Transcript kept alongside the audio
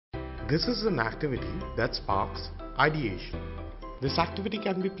This is an activity that sparks ideation. This activity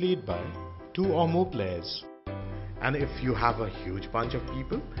can be played by 2 or more players. And if you have a huge bunch of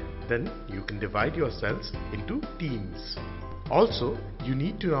people, then you can divide yourselves into teams. Also, you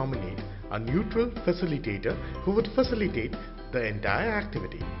need to nominate a neutral facilitator who would facilitate the entire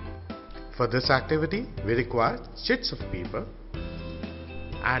activity. For this activity, we require chits of paper,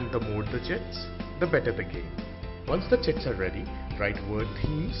 and the more the chits, the better the game. Once the chits are ready, write word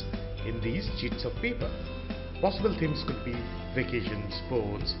themes in these chits of paper. Possible themes could be vacation,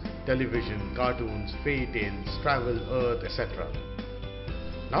 sports, television, cartoons, fairy tales, travel, earth, etc.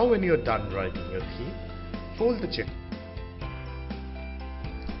 Now when you are done writing your theme, fold the chit.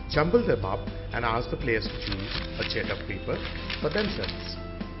 Jumble them up and ask the players to choose a chit of paper for themselves.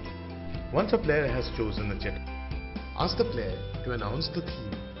 Once a player has chosen a chit, ask the player to announce the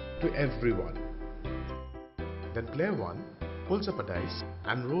theme to everyone. Then player 1 pulls up a dice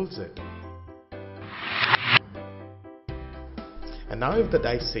and rolls it. And now if the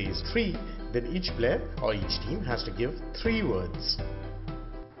dice says 3, then each player or each team has to give 3 words.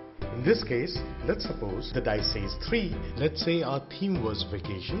 In this case, let's suppose the dice says 3. Let's say our theme was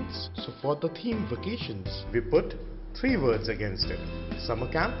vacations. So for the theme vacations, we put 3 words against it. Summer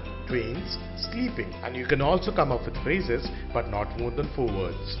camp, trains, sleeping. And you can also come up with phrases, but not more than 4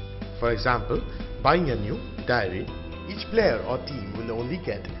 words. For example, buying a new diary. Each player or team will only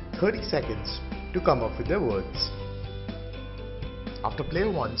get 30 seconds to come up with their words. After player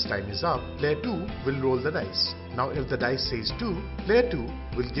 1's time is up, player 2 will roll the dice. Now if the dice says 2, player 2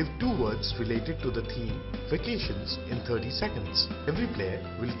 will give 2 words related to the theme vacations in 30 seconds. Every player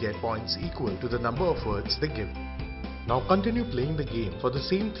will get points equal to the number of words they give. Now continue playing the game for the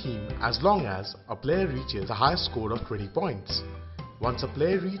same theme as long as a player reaches the highest score of 20 points. Once a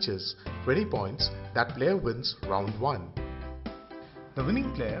player reaches 20 points, that player wins round 1. The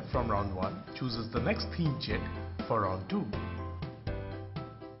winning player from round 1 chooses the next theme chit for round 2.